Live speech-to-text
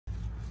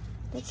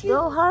Let's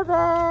go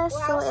harvest!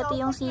 So, ito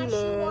yung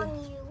sili.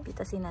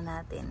 Pitasin na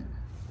natin.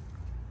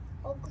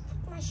 Oh, put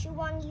my shoe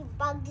on you,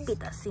 bugs.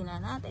 Pitasin na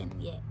natin.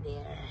 Yeah,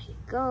 there you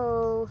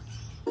go.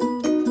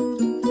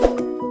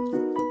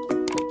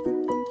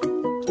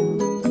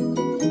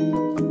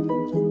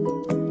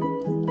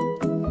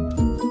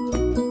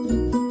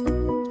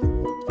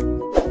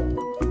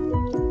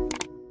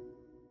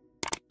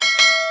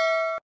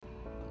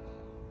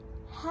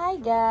 Hi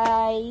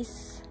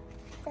guys!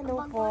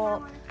 Hello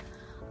po.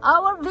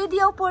 Our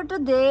video for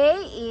today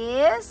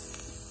is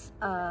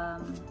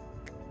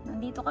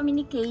nandito kami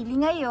ni Kaylee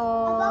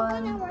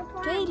ngayon.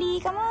 Kaylee,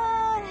 come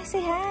on!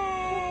 Say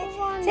hi!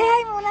 Say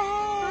hi muna!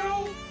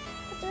 Hi!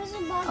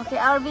 Okay,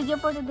 our video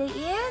for today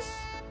is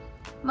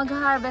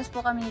mag-harvest po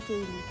kami ni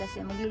Kaylee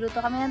kasi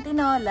magluluto kami ng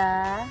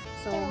tinola.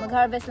 So,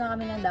 mag-harvest lang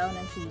kami ng daon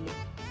ng sili.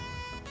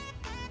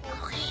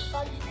 Okay,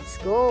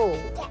 let's go!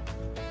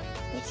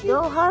 Let's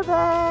go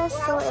harvest!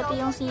 So, ito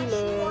yung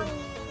sili.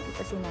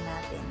 Pitasin na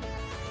natin.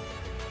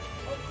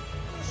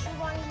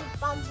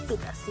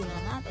 Pitasin na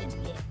natin.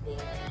 Yeah,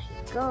 there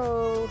you go.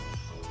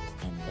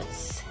 And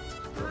let's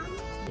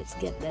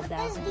get the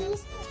dahon.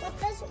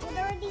 What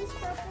are these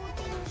purple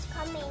things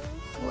coming?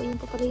 Oh, yun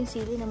pa pala yung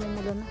sili.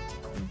 Namumula na.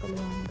 Yun pala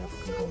yung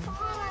dapat.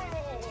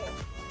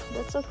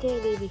 That's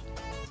okay, baby.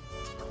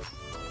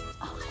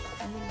 Okay.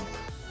 Ayun.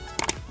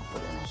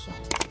 Napula na siya.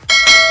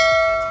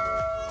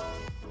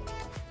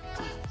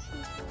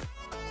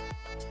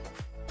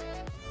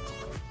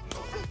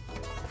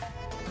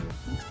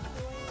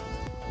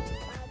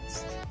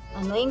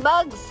 Annoying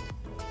bugs.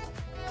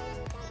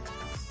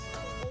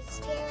 They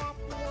stare at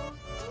me.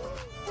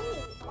 Hey,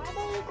 why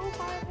don't you go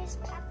harvest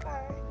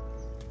pepper?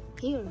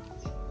 Here.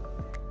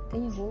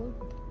 Can you hold?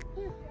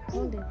 Yeah.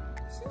 Hold it.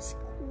 Is this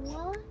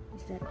cool?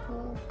 Is that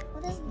cool?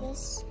 What is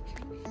this?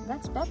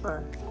 That's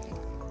pepper.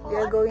 We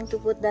are going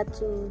to put that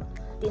to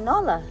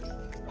tinola.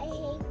 I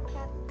hate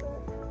pepper.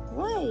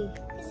 Why?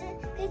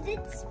 Is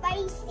it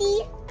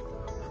spicy?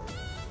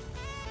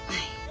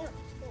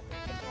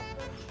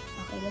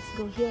 Okay, let's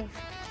go here.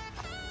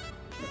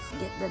 Let's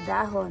get the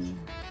dahon.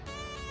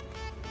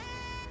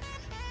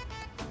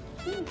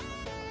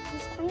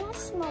 This kind of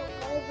smoke,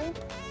 baby.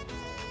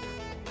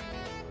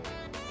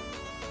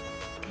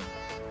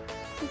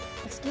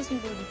 Excuse me,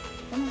 baby.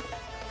 Come on.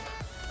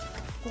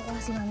 Kukuha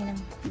si mami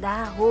ng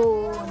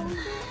dahon.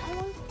 I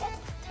want to get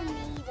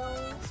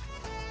tomatoes.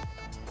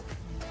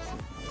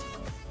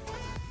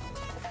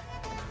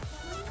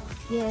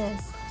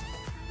 Yes.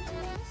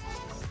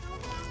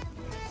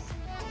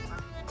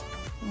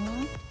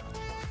 Hmm?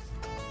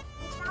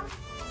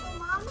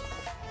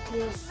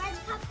 Yes. Is red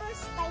pepper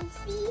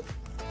spicy?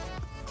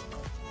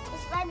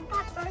 Is red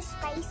pepper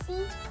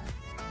spicy?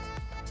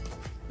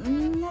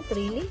 Not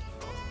really.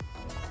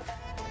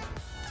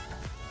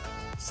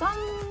 Some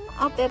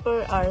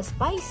pepper are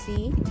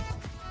spicy,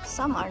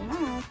 some are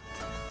not.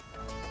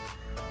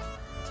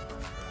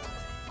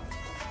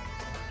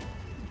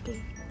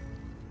 Okay.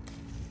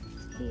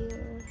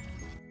 Here.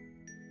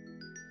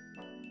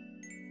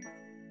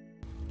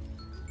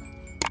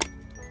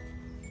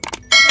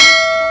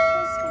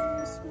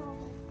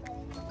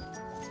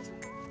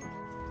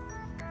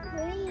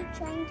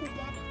 Trying to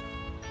get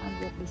I'll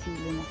get the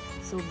sili na.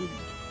 It's so big.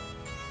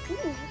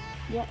 Ooh.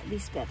 Yeah,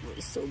 this pepper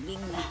is so big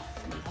na.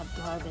 We have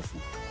to harvest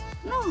na.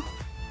 No!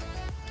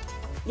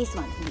 This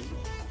one, baby.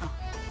 Oh,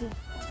 here.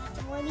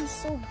 It's already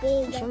so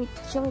big. Show it,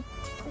 show it.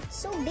 It's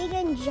so big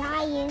and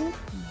giant.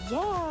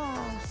 Yeah!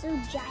 So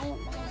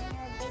giant, but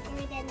you're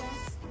bigger than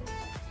us.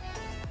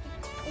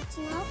 It's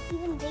not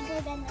even bigger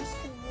than us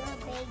because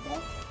we're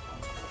bigger.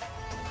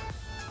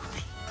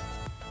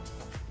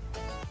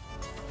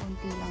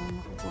 Kunti lang ang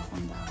nakukuha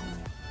kong dahon.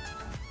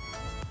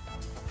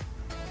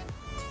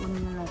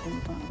 Kunin na natin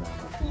itong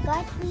ibaba. We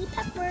got 3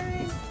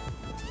 peppers.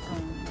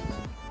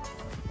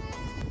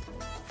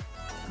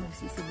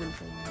 Magsisibol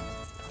pa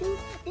yun.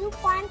 Do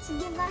plants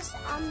give us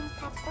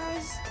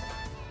peppers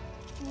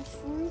and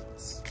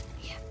fruits?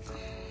 Yeah.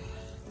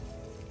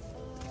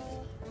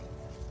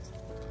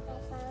 I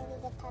found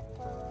the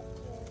pepper.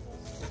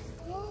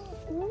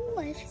 Ooh,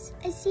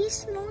 I see a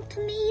small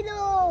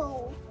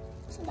tomato.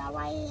 So that's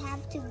why you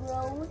have to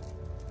grow.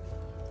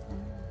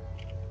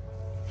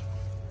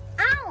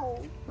 Ow!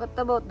 What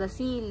about the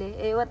sili?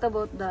 What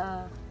about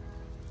the...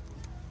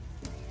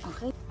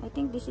 Okay, I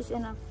think this is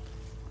enough.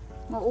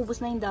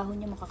 Mauubos na yung dahon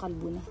niya,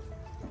 makakalbo na.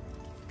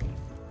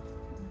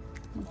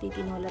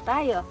 Magtitinola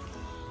tayo.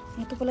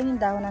 Ito pa lang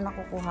yung dahon na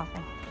nakukuha ko.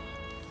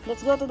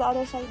 Let's go to the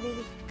other side,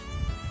 baby.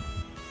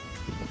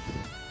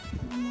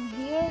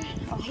 Here.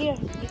 Oh, here.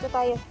 Dito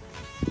tayo.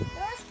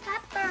 There's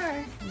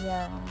pepper.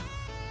 Yeah.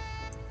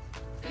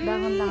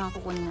 Dahon lang ang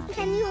kukunin natin.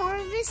 Can you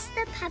harvest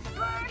the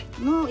pepper?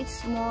 No, it's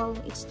small.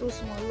 It's too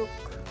small. Look.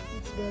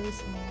 It's very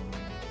small.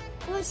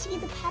 Let's see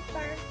the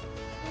pepper.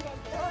 And the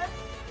dirt.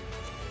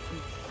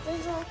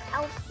 Does it look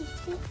healthy?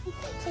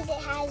 Because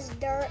it has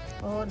dirt.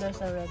 Oh,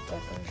 there's a red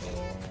pepper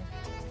there.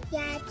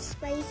 Yeah, it's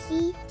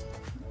spicy.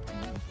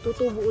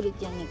 Tutubo ulit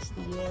yan next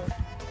year.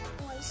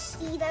 Oh, I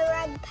see the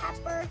red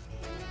pepper.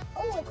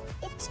 Oh,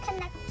 it's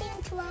connecting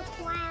to our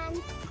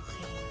plant.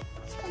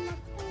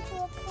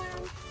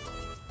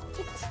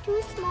 too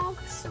small,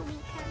 so we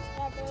can't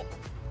get it.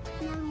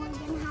 And then we're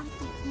gonna have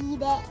to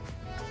eat it.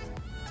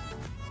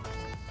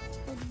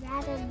 It's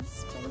rather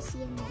spicy,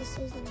 and this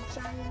is a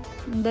giant.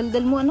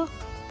 Daldal mo, anak.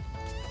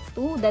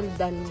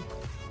 Daldal.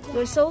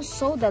 You're so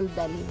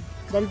daldal.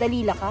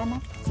 Daldalila ka,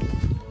 anak.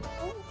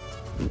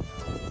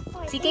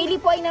 Si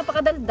Kaylee po ay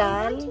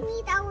napakadaldal. We want to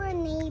meet our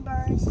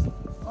neighbors.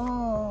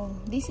 Oh,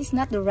 this is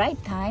not the right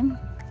time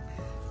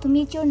to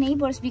meet your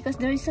neighbors because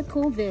there is a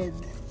COVID.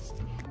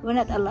 We're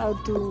not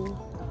allowed to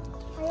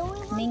I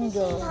only want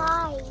mingle. to say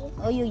hi.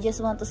 Oh, you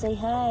just want to say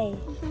hi.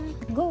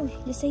 Go,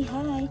 just say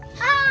hi.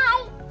 Hi!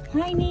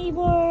 Hi,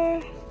 neighbor.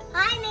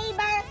 Hi,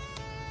 neighbor.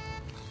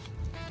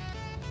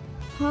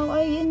 How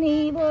are you,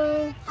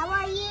 neighbor? How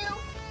are you?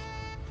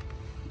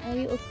 Are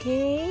you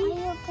okay? Are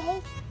you okay?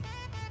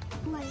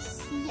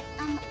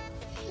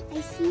 I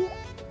see,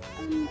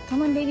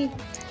 Come on, baby.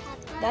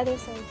 The other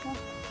side. Huh?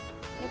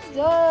 Let's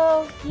go.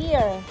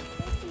 Here.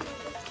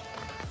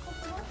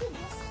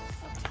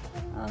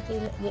 Okay,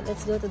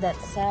 let's go to that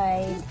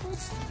side.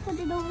 Put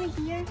it over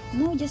here.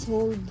 No, just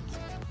hold.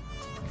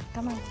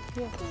 Come on,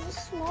 here. It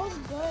smells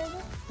good.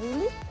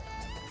 Really?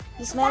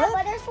 You smell That it?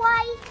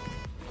 butterfly?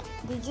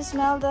 Did you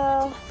smell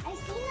the... I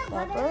seen a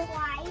Pepper?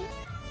 butterfly.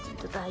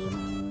 Dito tayo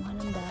manguha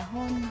ng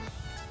dahon.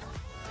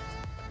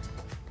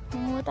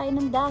 Manguha tayo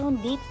ng dahon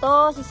dito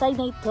sa side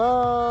na ito.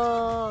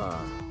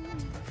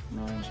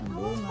 Meron siyang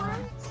bunga.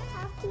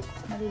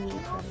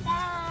 Maliliit pa rin.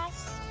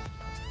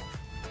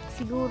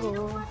 Siguro,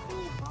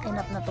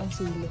 enough na tong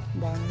sili.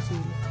 Dahon ng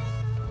sili.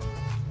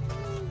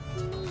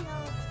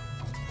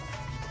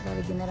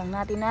 Lalagyan na lang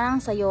natin ng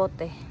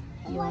sayote.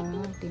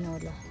 Yung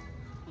tinola.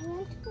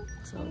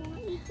 So,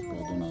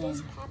 pwede na yan.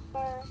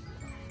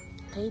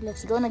 Okay,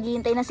 let's go.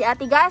 Naghihintay na si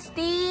Ate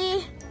Gasti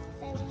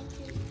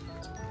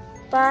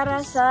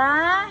para sa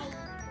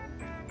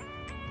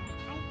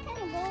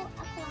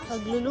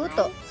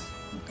pagluluto.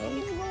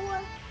 Okay.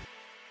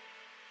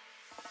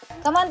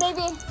 Come on,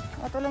 baby.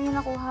 Ito lang yung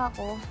nakuha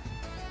ko.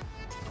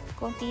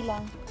 Konti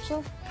lang.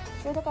 Show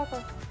the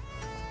pepper.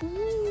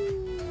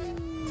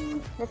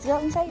 Let's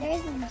go inside.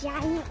 There's a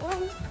giant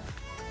one.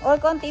 Or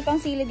konti pang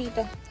sili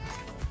dito.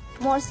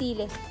 More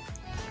sili.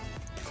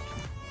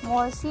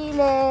 More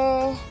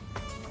sili.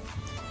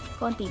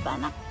 Konti pa,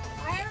 anak.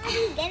 Why are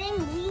we getting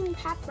green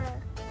pepper?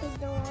 Because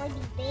they're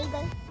already big.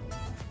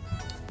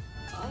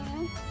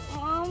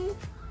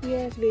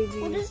 Yes,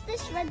 baby. What does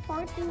this red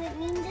part do? It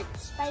means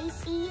it's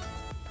spicy.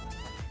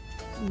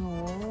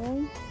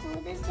 No.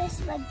 What is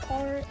this red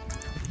part?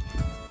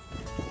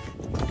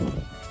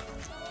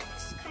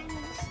 It's kind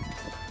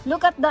of...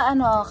 Look at the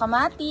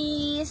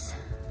kamatis.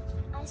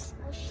 I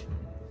smush.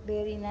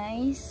 Very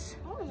nice.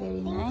 Oh, Very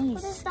What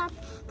nice. is that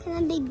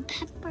kind of big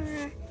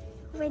pepper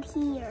right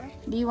here?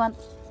 Do you want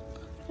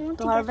I want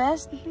to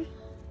harvest? Mhm.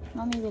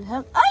 Mommy will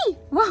help. Ay!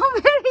 Wow,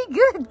 very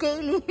good,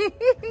 Kaylee.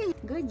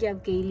 Good job,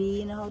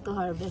 Kaylee. You know how to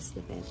harvest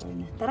the pepper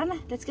na. Tara na,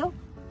 let's go.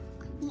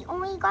 We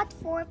only got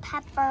 4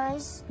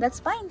 peppers. That's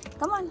fine.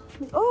 Come on.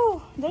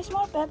 Oh, there's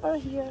more pepper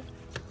here.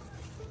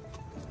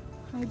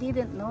 I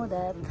didn't know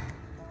that.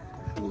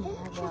 We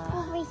have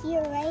Over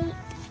here, right?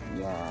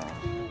 yeah.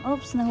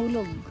 Oops,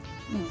 nahulog.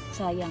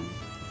 Sayang.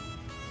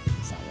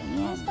 Sayang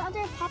yan. Where's the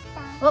other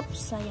pepper? Oops,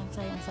 sayang.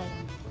 Sayang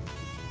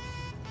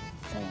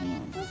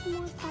yan. There's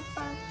more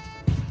pepper.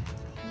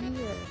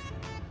 Here.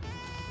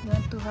 You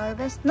want to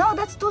harvest? No,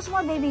 that's too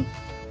small, baby.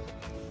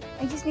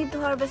 I just need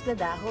to harvest the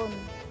dahon.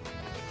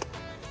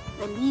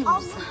 The leaves. Oh,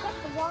 we get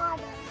the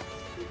water.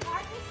 We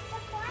harvest the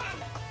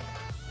plant.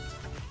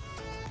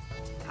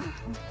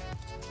 Okay.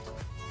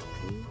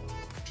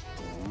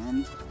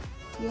 Then,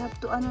 you have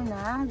to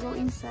go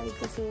inside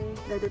kasi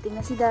dadating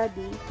na si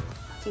Daddy.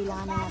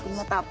 Kailangan na natin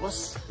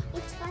matapos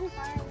It's fun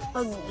harvest.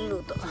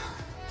 pagluto.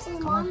 So,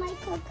 Mom, I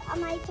took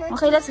my turn.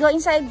 Okay, let's go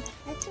inside.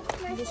 I took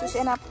my This first, is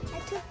enough. I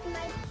took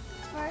my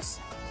first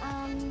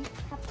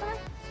pepper.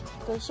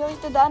 Okay, show it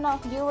to the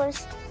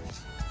viewers.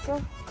 Show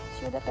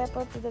the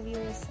pepper to the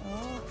viewers.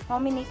 Oh, how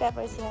many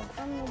peppers you have?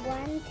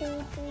 1, 2,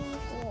 3,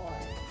 4.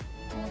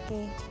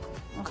 Okay.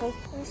 Okay.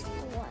 There's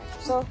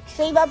 4. So,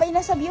 say bye-bye na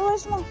sa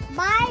viewers mo.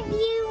 Bye,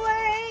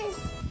 viewers.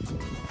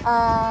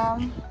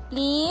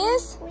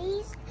 Please.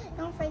 Please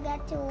don't forget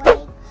to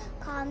like,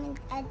 comment,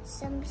 and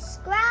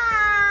subscribe.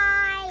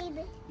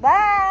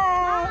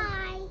 Bye.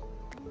 Bye.